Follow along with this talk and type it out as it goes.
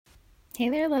Hey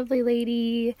there, lovely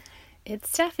lady. It's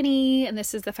Stephanie, and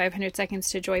this is the 500 Seconds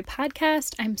to Joy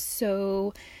podcast. I'm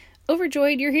so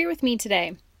overjoyed you're here with me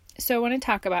today. So I want to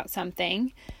talk about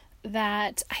something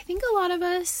that I think a lot of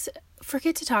us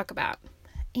forget to talk about,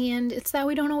 and it's that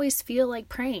we don't always feel like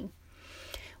praying.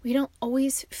 We don't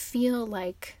always feel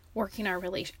like working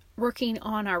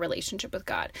on our relationship with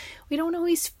God. We don't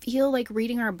always feel like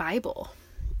reading our Bible.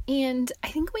 And I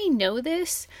think we know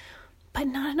this, but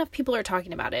not enough people are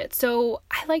talking about it. So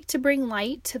I like to bring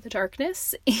light to the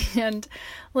darkness, and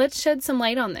let's shed some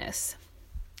light on this.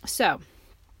 So,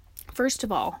 first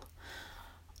of all,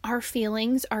 our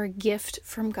feelings are a gift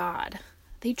from God.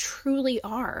 They truly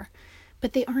are,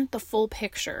 but they aren't the full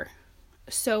picture.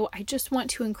 So I just want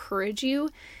to encourage you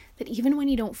that even when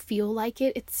you don't feel like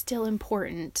it, it's still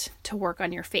important to work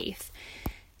on your faith.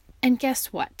 And guess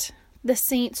what? The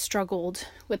saints struggled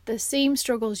with the same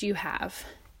struggles you have.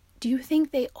 Do you think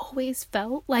they always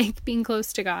felt like being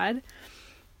close to God?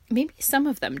 Maybe some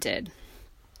of them did.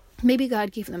 Maybe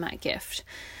God gave them that gift.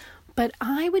 But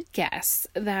I would guess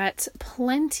that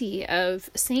plenty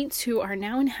of saints who are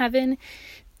now in heaven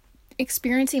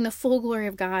experiencing the full glory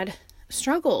of God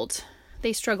struggled.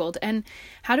 They struggled. And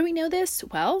how do we know this?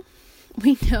 Well,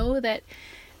 we know that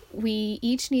we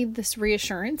each need this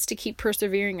reassurance to keep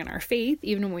persevering in our faith,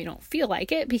 even when we don't feel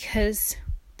like it, because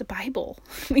the Bible.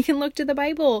 We can look to the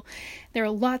Bible. There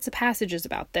are lots of passages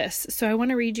about this. So I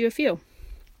want to read you a few.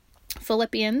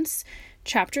 Philippians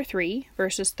chapter 3,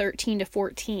 verses 13 to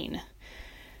 14.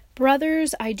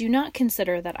 Brothers, I do not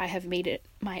consider that I have made it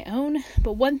my own,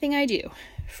 but one thing I do,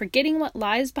 forgetting what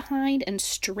lies behind and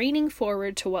straining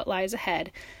forward to what lies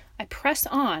ahead, I press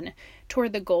on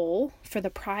toward the goal for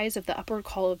the prize of the upward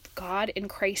call of God in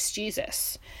Christ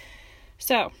Jesus.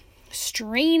 So,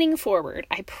 straining forward,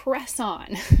 I press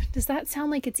on. Does that sound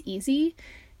like it's easy?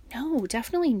 No,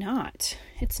 definitely not.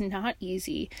 It's not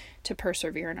easy to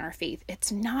persevere in our faith.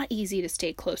 It's not easy to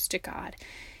stay close to God.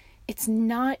 It's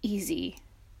not easy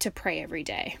to pray every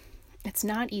day. It's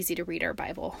not easy to read our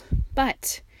Bible.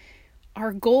 But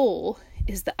our goal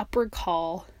is the upward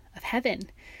call of heaven.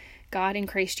 God in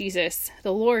Christ Jesus,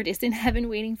 the Lord, is in heaven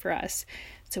waiting for us.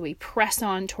 So we press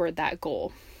on toward that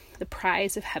goal, the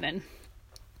prize of heaven.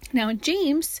 Now in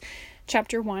James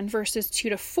chapter 1, verses 2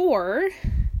 to 4,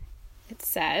 it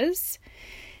says,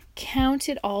 "Count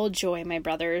it all joy, my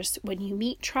brothers, when you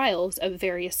meet trials of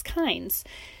various kinds,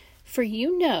 for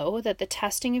you know that the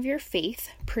testing of your faith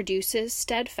produces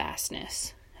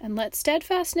steadfastness. And let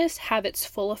steadfastness have its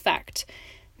full effect,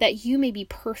 that you may be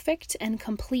perfect and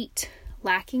complete,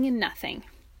 lacking in nothing."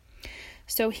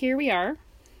 So here we are,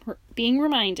 being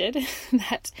reminded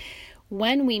that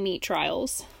when we meet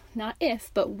trials, not if,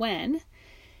 but when,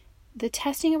 the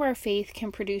testing of our faith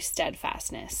can produce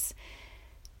steadfastness.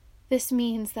 This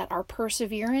means that our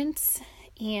perseverance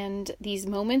and these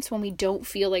moments when we don't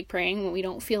feel like praying, when we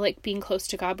don't feel like being close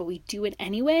to God, but we do it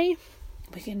anyway,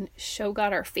 we can show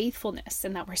God our faithfulness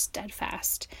and that we're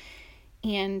steadfast.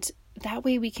 And that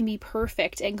way we can be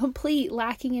perfect and complete,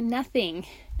 lacking in nothing.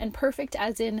 And perfect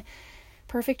as in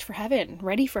perfect for heaven,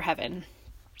 ready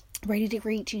to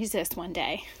greet Jesus one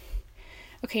day.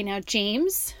 Okay, now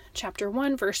James chapter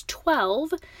 1, verse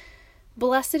 12.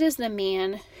 "Blessed is the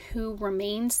man who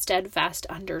remains steadfast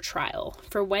under trial,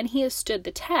 for when he has stood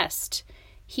the test,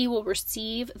 he will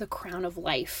receive the crown of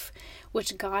life,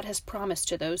 which God has promised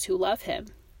to those who love him."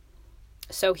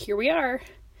 So here we are.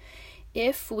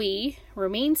 If we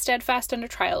remain steadfast under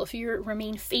trial, if you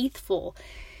remain faithful,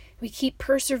 we keep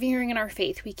persevering in our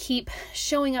faith, we keep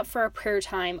showing up for our prayer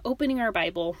time, opening our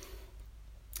Bible,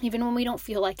 even when we don't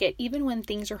feel like it, even when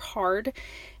things are hard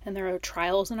and there are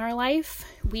trials in our life,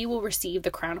 we will receive the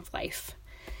crown of life,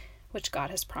 which God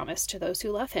has promised to those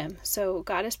who love him. So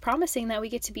God is promising that we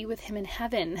get to be with him in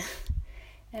heaven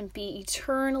and be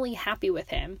eternally happy with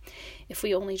him if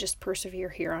we only just persevere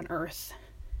here on earth.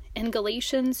 In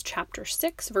Galatians chapter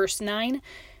 6, verse 9,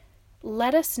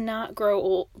 "Let us not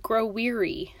grow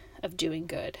weary of doing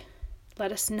good.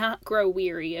 Let us not grow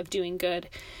weary of doing good,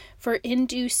 for in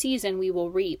due season we will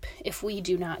reap if we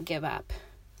do not give up."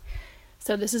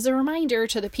 So this is a reminder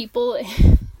to the people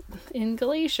in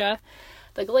Galatia,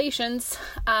 the Galatians,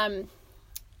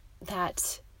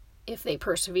 that if they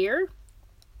persevere,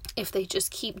 if they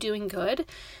just keep doing good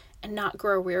and not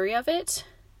grow weary of it,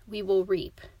 we will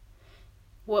reap.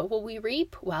 What will we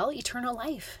reap? Well, eternal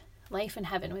life in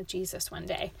heaven with Jesus one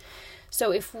day.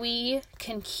 So if we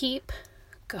can keep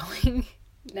going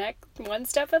one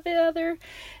step at the other,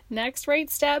 next right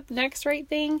step, next right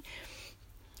thing,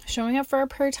 showing up for our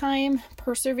prayer time,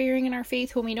 persevering in our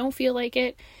faith when we don't feel like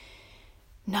it,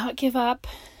 not give up,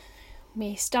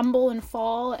 may stumble and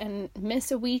fall and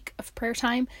miss a week of prayer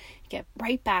time, get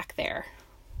right back there.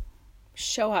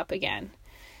 Show up again.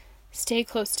 Stay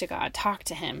close to God. Talk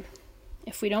to Him.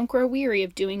 If we don't grow weary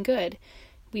of doing good,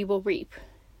 we will reap.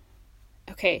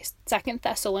 Okay, 2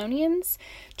 Thessalonians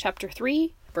chapter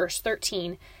 3, verse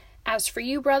 13. As for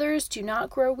you, brothers, do not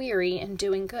grow weary in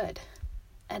doing good.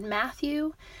 And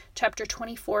Matthew chapter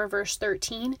 24, verse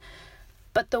 13.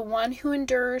 But the one who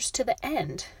endures to the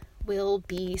end will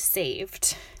be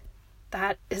saved.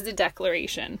 That is a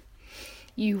declaration.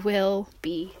 You will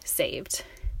be saved.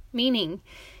 Meaning,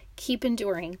 keep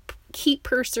enduring, keep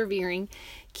persevering,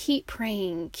 keep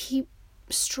praying, keep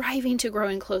striving to grow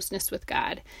in closeness with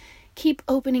God. Keep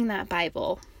opening that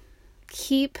Bible.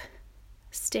 Keep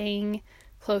staying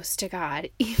close to God,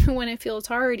 even when it feels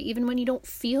hard, even when you don't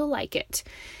feel like it.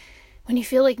 When you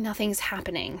feel like nothing's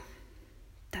happening,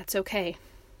 that's okay.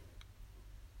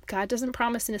 God doesn't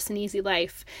promise us an easy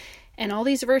life. And all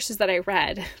these verses that I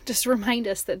read just remind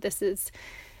us that this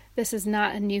is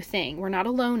not a new thing. We're not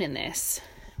alone in this.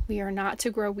 We are not to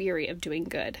grow weary of doing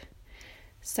good.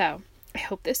 So I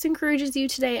hope this encourages you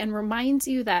today and reminds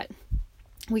you that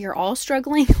we are all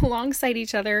struggling alongside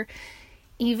each other.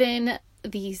 Even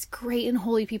these great and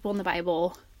holy people in the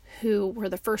Bible who were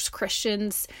the first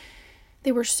Christians,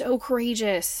 they were so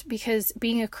courageous, because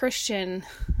being a Christian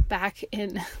back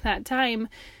in that time,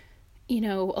 a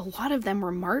lot of them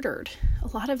were martyred.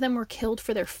 A lot of them were killed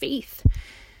for their faith.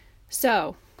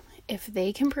 So if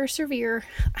they can persevere,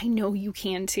 I know you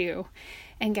can too.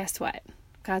 And guess what?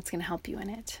 God's going to help you in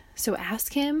it. So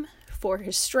ask Him for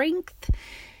His strength,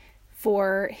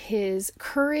 for His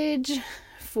courage,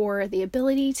 for the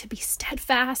ability to be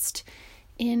steadfast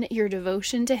in your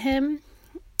devotion to Him.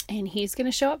 And He's going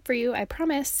to show up for you. I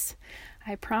promise.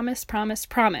 I promise, promise,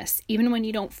 promise. Even when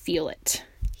you don't feel it,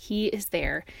 He is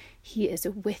there. He is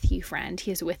with you, friend.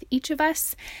 He is with each of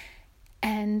us.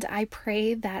 And I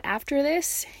pray that after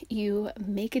this, you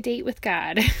make a date with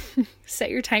God. Set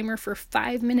your timer for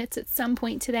 5 minutes at some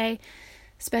point today.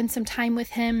 Spend some time with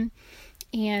Him.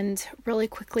 And really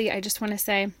quickly, I just want to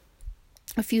say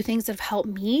a few things that have helped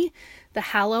me. The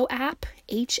Hallow app,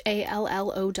 Hallow,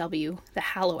 the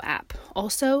Hallow app.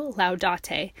 Also,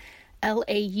 Laudate,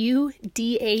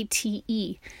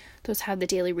 Laudate. Those have the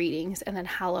daily readings, and then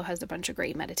Hallow has a bunch of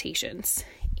great meditations.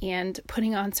 And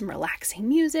putting on some relaxing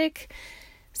music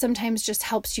sometimes just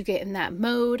helps you get in that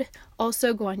mode.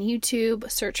 Also, go on YouTube,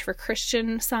 search for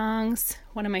Christian songs.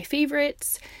 One of my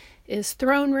favorites is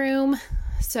Throne Room.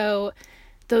 So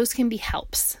those can be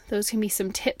helps. Those can be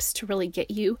some tips to really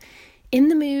get you in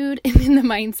the mood and in the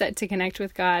mindset to connect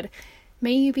with God.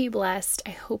 May you be blessed.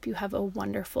 I hope you have a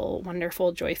wonderful,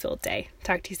 wonderful, joy-filled day.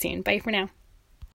 Talk to you soon. Bye for now.